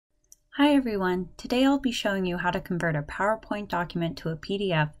Hi everyone, today I'll be showing you how to convert a PowerPoint document to a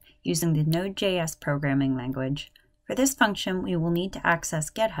PDF using the Node.JS programming language. For this function, we will need to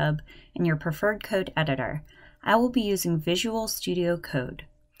access GitHub in your preferred code editor. I will be using Visual Studio Code.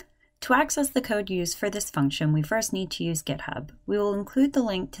 To access the code used for this function, we first need to use GitHub. We will include the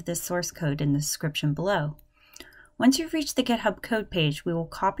link to this source code in the description below. Once you've reached the GitHub code page, we will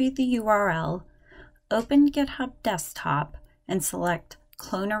copy the URL, open GitHub Desktop, and select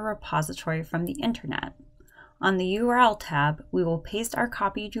Clone a repository from the internet. On the URL tab, we will paste our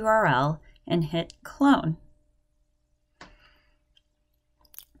copied URL and hit Clone.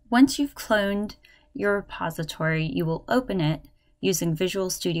 Once you've cloned your repository, you will open it using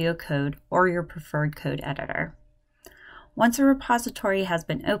Visual Studio Code or your preferred code editor. Once a repository has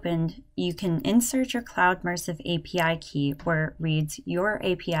been opened, you can insert your Cloudmersive API key where it reads your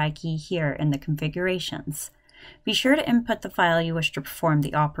API key here in the configurations. Be sure to input the file you wish to perform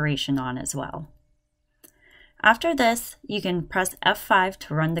the operation on as well. After this, you can press F5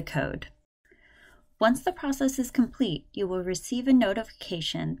 to run the code. Once the process is complete, you will receive a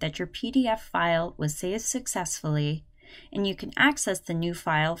notification that your PDF file was saved successfully, and you can access the new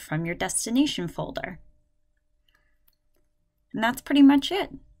file from your destination folder. And that's pretty much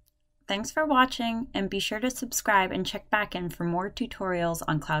it. Thanks for watching, and be sure to subscribe and check back in for more tutorials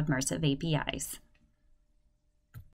on Cloudmersive APIs.